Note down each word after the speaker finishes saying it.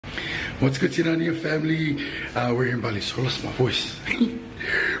What's good, Tirania family? We're here in Bali, so I lost my voice.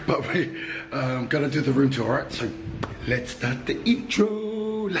 But we're gonna do the room tour, alright? So let's start the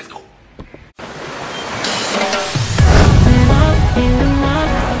intro. Let's go.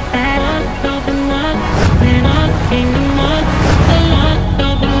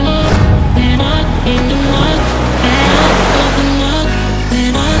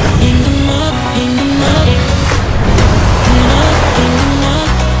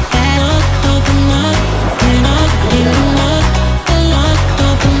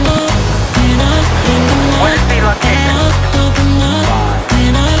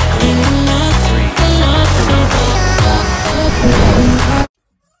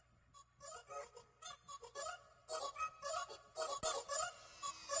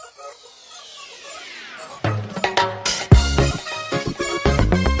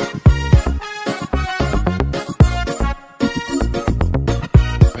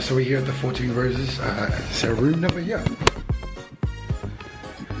 So we're here at the 14 Roses, it's our room number here.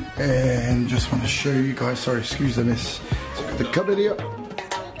 And just want to show you guys, sorry, excuse the mess. So got the cupboard here.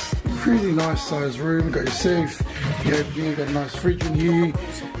 Pretty nice sized room, got your safe, you got a nice fridge in here,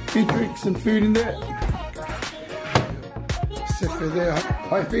 few drinks and food in there. Sofa there,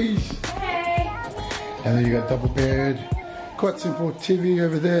 hi fish. Hey. And then you got double bed, quite simple TV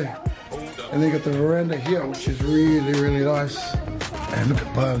over there. And then you got the veranda here, which is really nice. And look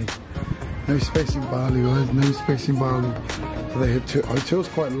at Bali. No space in Bali, guys. No space in Bali. So the hotel's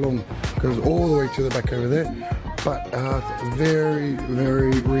quite long. Goes all the way to the back over there. But very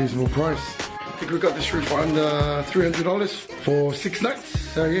reasonable price. I think we got this room for under $300 for 6 nights.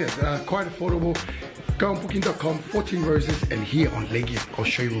 So yeah, quite affordable. Go on booking.com, 14 Roses, and here on Legia. I'll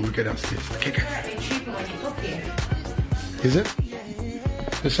show you when we go downstairs. Okay, go. Is it?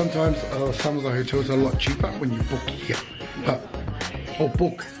 Because sometimes some of the hotels are a lot cheaper when you book here. But or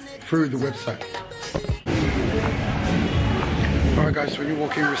book through the website. Alright guys, when you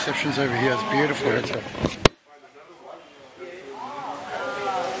walk in, reception's over here. It's beautiful hotel.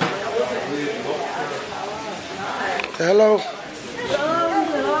 Say hello.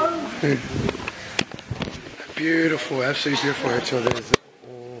 Hello. Beautiful, absolutely beautiful hotel. There's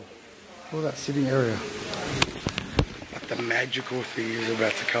all that sitting area. But the magical thing is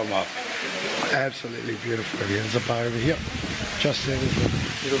about to come up. Absolutely beautiful. There's a bar over here. Just there, there's a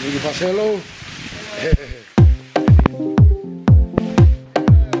little mini bus. Hello.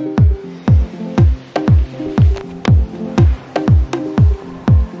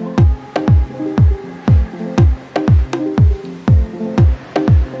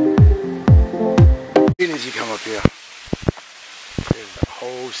 As soon as you come up here, there's the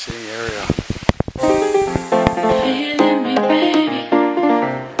whole sitting area.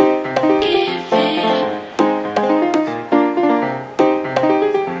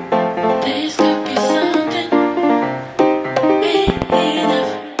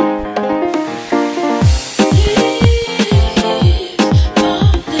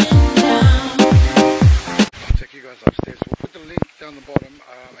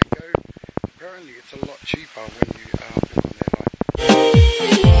 Apparently it's a lot cheaper when you live on their line.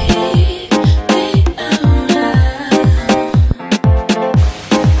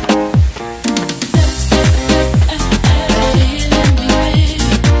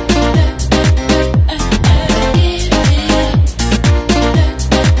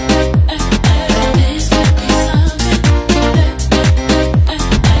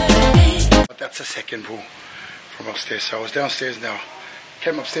 But that's a second pool from upstairs. So I was downstairs now.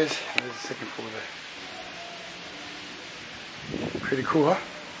 Came upstairs, and there's a second pool there. Pretty cool, huh?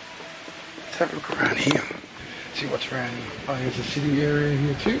 Let's have a look around here. See what's around here. Oh, there's a sitting area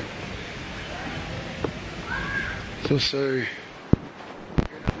here too. It's also,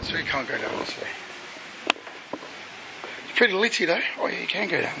 so you can't go down this way. It's pretty litty though. Oh yeah, you can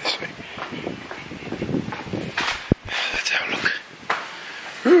go down this way. Let's have a look.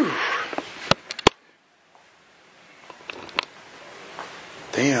 Whew.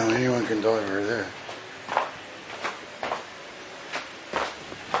 Damn, anyone can dive over there.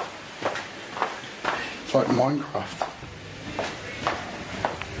 It's like Minecraft.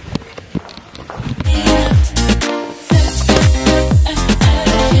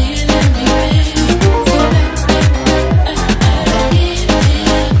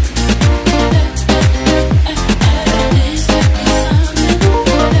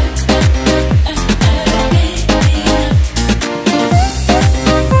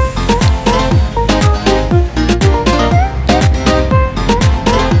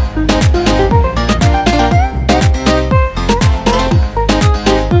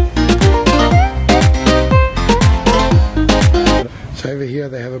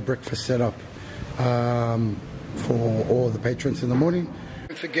 breakfast set up for all the patrons in the morning.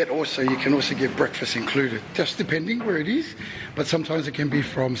 Don't forget also, you can also get breakfast included, just depending where it is, but sometimes it can be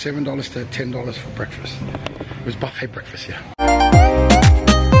from $7 to $10 for breakfast. It was buffet breakfast, yeah.